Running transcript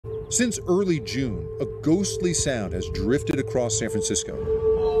Since early June, a ghostly sound has drifted across San Francisco.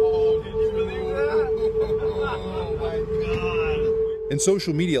 Oh, did you believe that? Oh, my God. And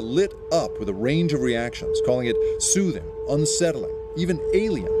social media lit up with a range of reactions, calling it soothing, unsettling, even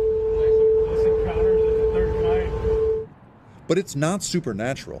alien. This encounters is the third kind. But it's not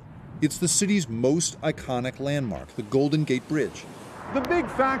supernatural. It's the city's most iconic landmark, the Golden Gate Bridge. The big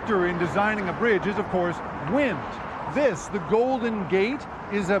factor in designing a bridge is, of course, wind. This, the Golden Gate,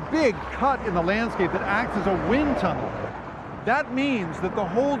 is a big cut in the landscape that acts as a wind tunnel. That means that the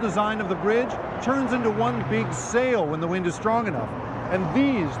whole design of the bridge turns into one big sail when the wind is strong enough. And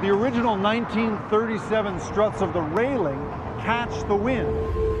these, the original 1937 struts of the railing, catch the wind.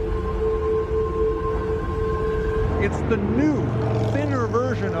 It's the new, thinner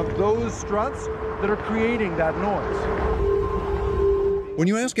version of those struts that are creating that noise. When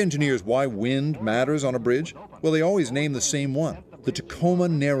you ask engineers why wind matters on a bridge, well, they always name the same one, the Tacoma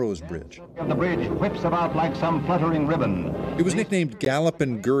Narrows Bridge. The bridge whips about like some fluttering ribbon. It was nicknamed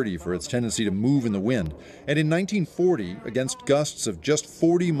Gallopin' Gertie for its tendency to move in the wind. And in 1940, against gusts of just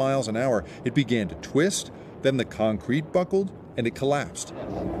 40 miles an hour, it began to twist, then the concrete buckled, and it collapsed.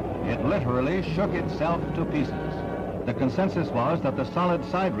 It literally shook itself to pieces. The consensus was that the solid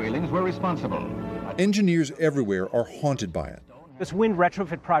side railings were responsible. Engineers everywhere are haunted by it. This wind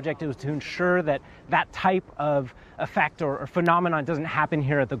retrofit project is to ensure that that type of effect or phenomenon doesn't happen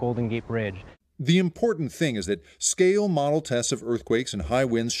here at the Golden Gate Bridge. The important thing is that scale model tests of earthquakes and high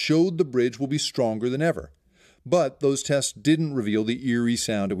winds showed the bridge will be stronger than ever. But those tests didn't reveal the eerie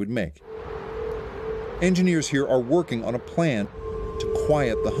sound it would make. Engineers here are working on a plan to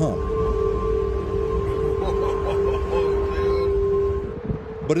quiet the hum.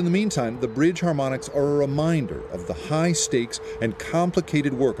 But in the meantime, the bridge harmonics are a reminder of the high stakes and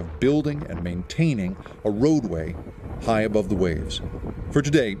complicated work of building and maintaining a roadway high above the waves. For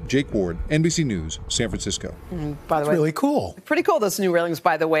today, Jake Ward, NBC News, San Francisco. By the way, really cool. Pretty cool. Those new railings,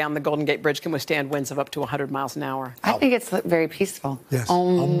 by the way, on the Golden Gate Bridge can withstand winds of up to 100 miles an hour. I think it's very peaceful. Yes.